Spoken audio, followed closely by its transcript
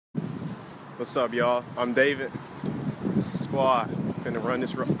What's up, y'all? I'm David. This is Squad. Finna run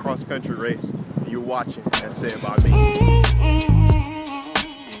this cross-country race. You're watching asCEDbyme.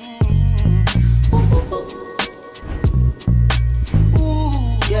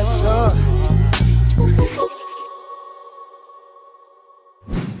 Yes, sir.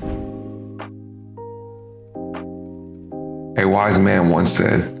 A wise man once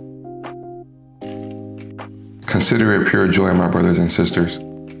said, "Consider it pure joy, my brothers and sisters,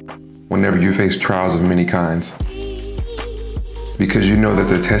 whenever you face trials of many kinds, because you know that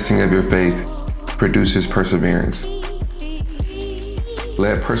the testing of your faith produces perseverance.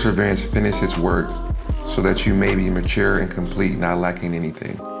 Let perseverance finish its work, so that you may be mature and complete, not lacking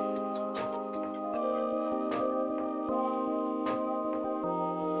anything."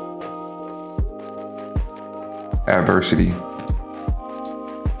 Adversity.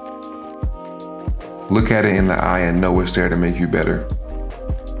 Look at it in the eye and know it's there to make you better.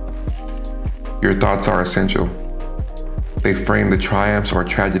 Your thoughts are essential. They frame the triumphs or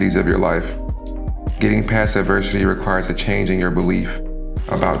tragedies of your life. Getting past adversity requires a change in your belief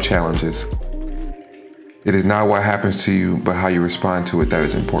about challenges. It is not what happens to you, but how you respond to it that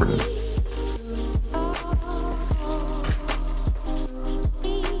is important.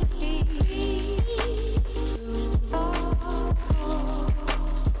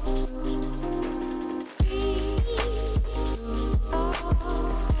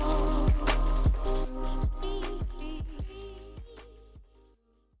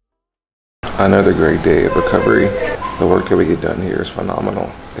 Another great day of recovery. The work that we get done here is phenomenal.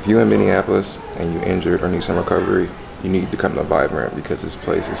 If you're in Minneapolis and you're injured or need some recovery, you need to come to Vibrant because this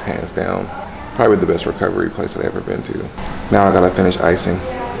place is hands down probably the best recovery place I've ever been to. Now I gotta finish icing.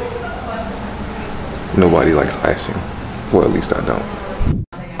 Nobody likes icing. Well, at least I don't.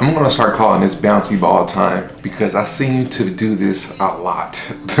 I'm gonna start calling this bouncy ball time because I seem to do this a lot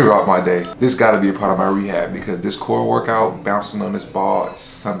throughout my day. This gotta be a part of my rehab because this core workout, bouncing on this ball, is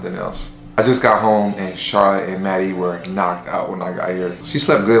something else. I just got home and Charlotte and Maddie were knocked out when I got here. She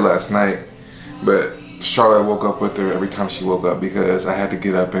slept good last night, but Charlotte woke up with her every time she woke up because I had to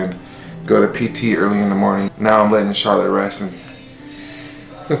get up and go to PT early in the morning. Now I'm letting Charlotte rest and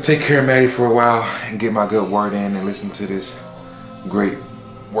I'm gonna take care of Maddie for a while and get my good word in and listen to this great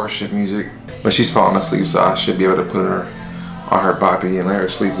worship music. But she's falling asleep, so I should be able to put her on her boppy and let her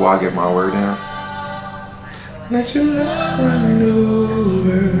sleep while I get my word in. Let your love run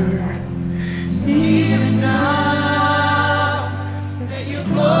over. Even now, let your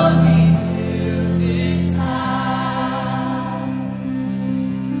glory fill this house.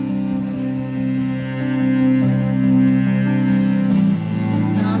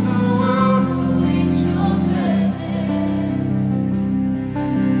 Now the world will waste your presence,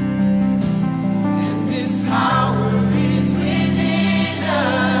 and this power is within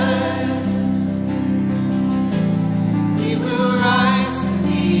us. We will rise to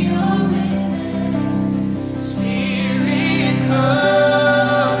be your witness. Spirit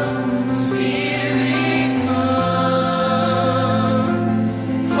come, Spirit come,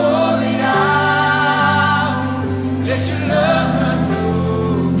 pour it out, let your love run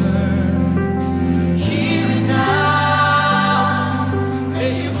over, here and now,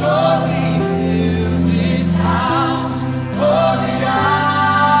 let your glory fill this house, pour it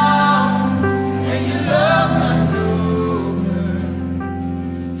out, let your love run over,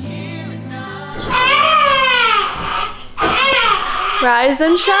 here and now. Rise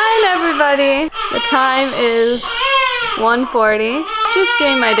and shine, everybody! The time is 1:40. Just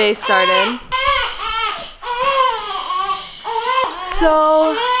getting my day started.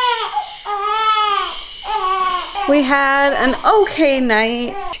 So, we had an okay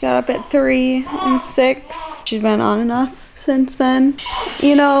night. She got up at 3 and 6. She's been on and off since then.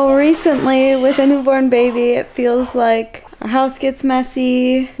 You know, recently with a newborn baby, it feels like our house gets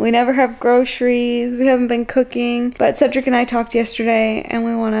messy. We never have groceries. We haven't been cooking. But Cedric and I talked yesterday and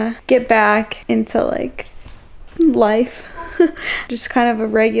we want to get back into like life. Just kind of a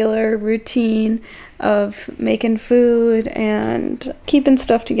regular routine of making food and keeping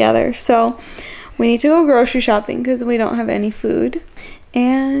stuff together. So we need to go grocery shopping because we don't have any food.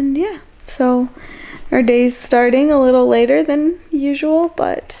 And yeah, so our day's starting a little later than usual,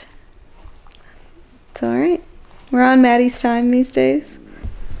 but it's all right. We're on Maddie's time these days.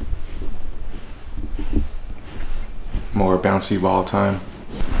 More bouncy ball time.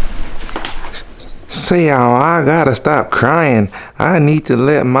 Say, y'all, I gotta stop crying. I need to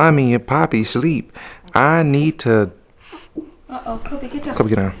let mommy and poppy sleep. I need to. Uh-oh, Kobe, get down. Kobe,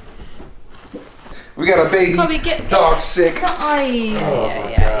 get down. We got a baby. Kobe, get dog sick. Ay, oh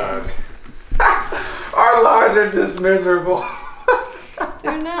my God. Our lives are just miserable.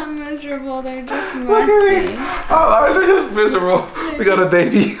 They're not miserable, they're just Look at messy. me. Ours are just miserable. We got a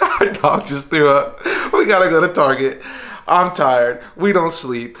baby. Our dog just threw up. We gotta go to Target. I'm tired. We don't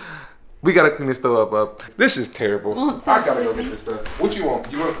sleep. We gotta clean this throw up. This is terrible. I gotta go get this stuff. What you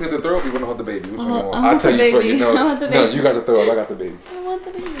want? You want to clean the throw up or you want to hold the baby? Which one you want? I'll tell you first. No, you got the throw up. I got the baby. I want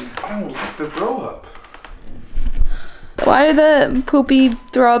the baby. I don't like the throw up. Why are the poopy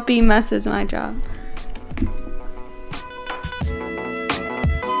throw up messes my job?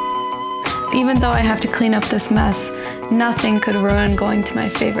 Even though I have to clean up this mess, nothing could ruin going to my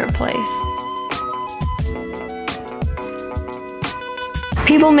favorite place.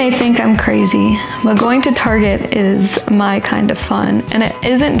 People may think I'm crazy, but going to Target is my kind of fun. And it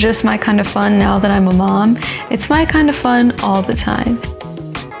isn't just my kind of fun now that I'm a mom, it's my kind of fun all the time.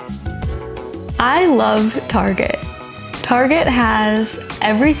 I love Target. Target has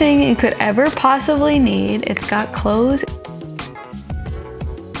everything you could ever possibly need. It's got clothes.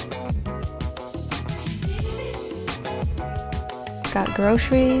 It's got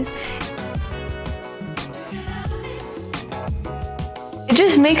groceries. It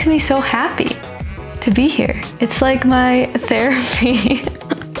just makes me so happy to be here. It's like my therapy.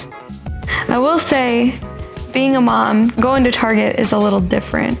 I will say, being a mom, going to Target is a little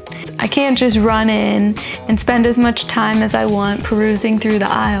different. I can't just run in and spend as much time as I want perusing through the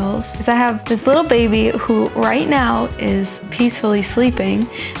aisles, because I have this little baby who right now is peacefully sleeping,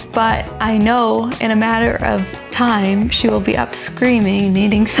 but I know in a matter of time she will be up screaming,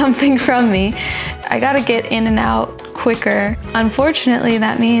 needing something from me. I gotta get in and out quicker. Unfortunately,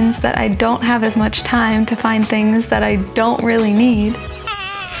 that means that I don't have as much time to find things that I don't really need.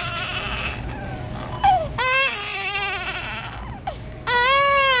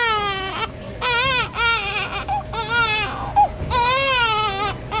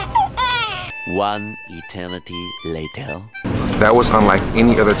 One eternity later. That was unlike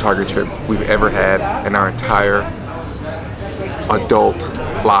any other Target trip we've ever had in our entire adult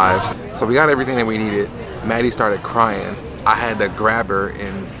lives. So we got everything that we needed. Maddie started crying. I had to grab her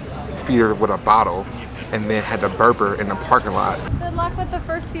and feed her with a bottle and then had to burp her in the parking lot. Good luck with the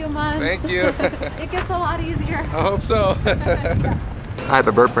first few months. Thank you. It gets a lot easier. I hope so. I had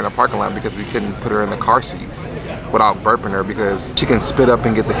to burp her in the parking lot because we couldn't put her in the car seat without burping her, because she can spit up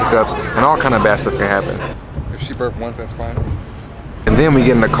and get the hiccups and all kind of bad stuff can happen. If she burped once, that's fine. And then we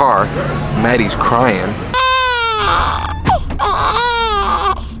get in the car, Maddie's crying.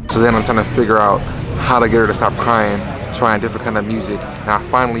 So then I'm trying to figure out how to get her to stop crying, trying different kind of music, and I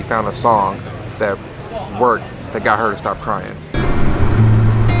finally found a song that worked, that got her to stop crying.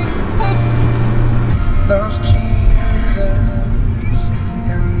 Those Jesus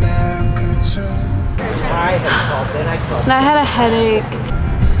and America too. And I had a headache.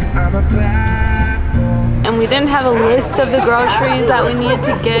 I'm a bad boy. And we didn't have a list of the groceries that we needed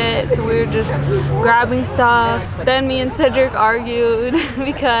to get, so we were just grabbing stuff. Then me and Cedric argued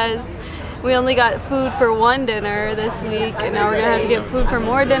because we only got food for one dinner this week, and now we're gonna have to get food for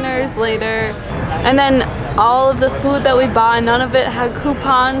more dinners later. And then all of the food that we bought, none of it had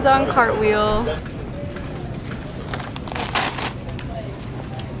coupons on Cartwheel.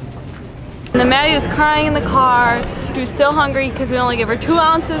 And then Maddie was crying in the car. She was still hungry because we only gave her 2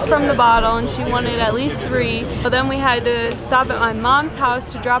 ounces from the bottle and she wanted at least 3. But then we had to stop at my mom's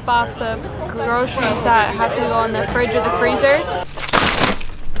house to drop off the groceries that have to go in the fridge or the freezer.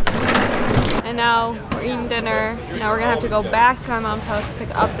 And now we're eating dinner. Now we're gonna have to go back to my mom's house to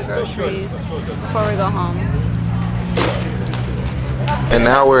pick up the groceries before we go home. And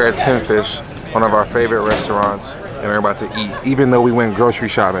now we're at Tin Fish, one of our favorite restaurants, and we're about to eat, even though we went grocery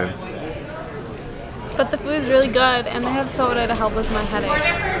shopping. But the food is really good, and they have soda to help with my headache.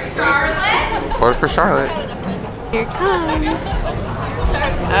 Or for Charlotte. Here it comes.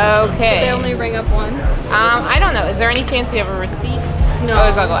 Okay. They only bring up one. I don't know. Is there any chance you have a receipt? No.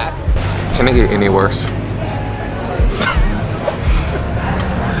 Oh, I'll go ask. Can it get any worse?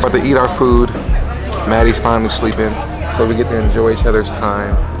 About to eat our food. Maddie's finally sleeping, so we get to enjoy each other's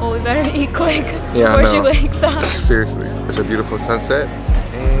time. Well, we better eat quick Yeah, before she wakes up. Seriously. It's a beautiful sunset,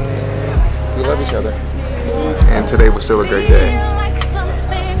 and we love each other. And today was still a great day.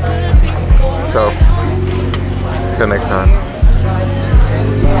 So, till next time.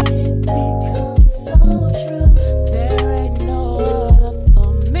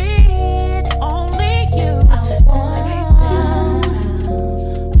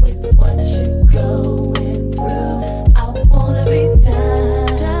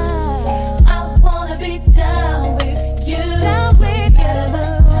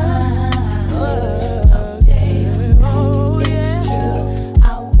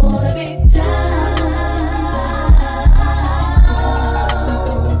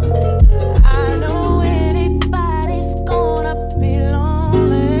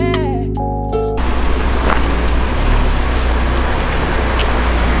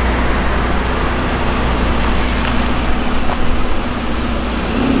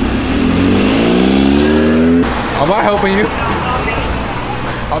 I'm not helping you.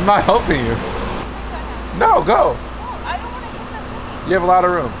 I'm not helping you. No, go. You have a lot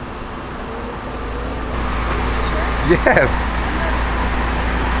of room. Yes.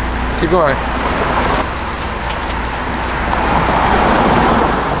 Keep going.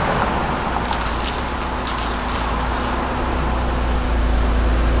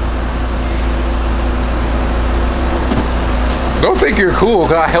 Don't think you're cool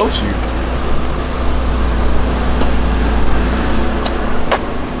because I helped you.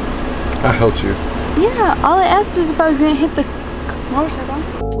 I helped you. Yeah, all I asked was if I was gonna hit the motorcycle.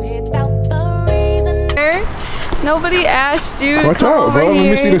 Without the reason. Nobody asked you to Watch come out, over bro. here.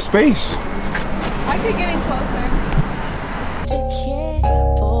 Let me see the space. I could get in closer.